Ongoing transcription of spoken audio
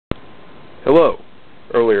Hello.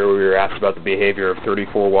 Earlier we were asked about the behavior of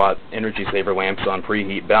 34-watt energy saver lamps on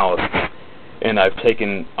preheat ballasts, and I've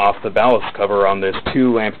taken off the ballast cover on this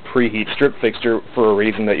 2-lamp preheat strip fixture for a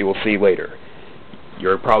reason that you will see later.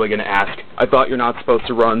 You're probably going to ask, I thought you're not supposed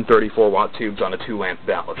to run 34-watt tubes on a 2-lamp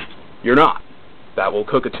ballast. You're not. That will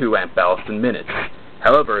cook a 2-lamp ballast in minutes.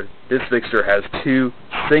 However, this fixture has 2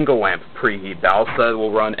 single-lamp preheat ballasts that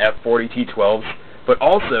will run F40 T12s, but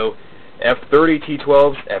also F30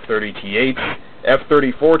 T12s, F30 T8s,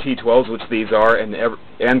 F34 T12s, which these are, and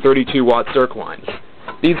 32-watt circlines.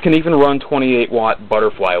 These can even run 28-watt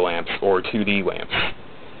butterfly lamps or 2D lamps,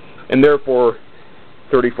 and therefore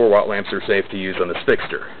 34-watt lamps are safe to use on this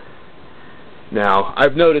fixture. Now,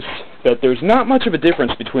 I've noticed that there's not much of a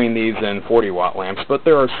difference between these and 40-watt lamps, but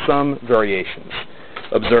there are some variations.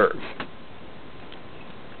 Observe.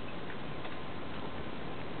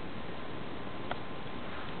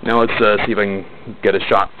 Now let's see if I can get a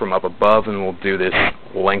shot from up above, and we'll do this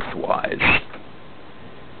lengthwise.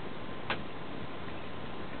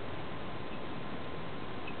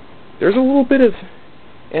 There's a little bit of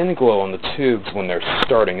end glow on the tubes when they're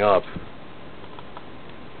starting up.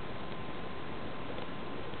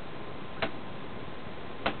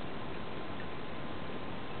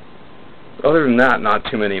 Other than that, not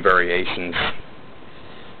too many variations.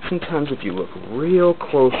 Sometimes if you look real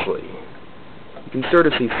closely, you can start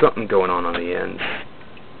to see something going on the ends.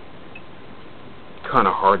 Kind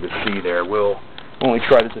of hard to see there. We'll only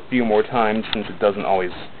try this a few more times since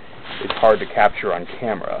it's hard to capture on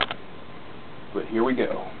camera. But here we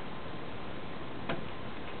go.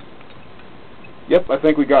 Yep, I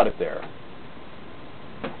think we got it there.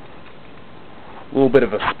 A little bit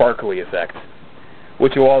of a sparkly effect,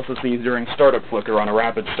 which you'll also see during startup flicker on a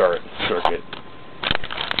rapid start circuit.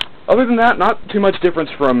 Other than that, not too much difference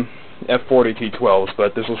from F40 T12s,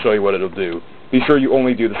 but this will show you what it'll do. Be sure you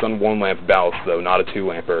only do this on 1-lamp ballast, though, not a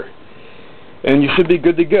 2-lamper. And you should be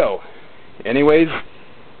good to go. Anyways,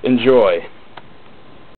 enjoy.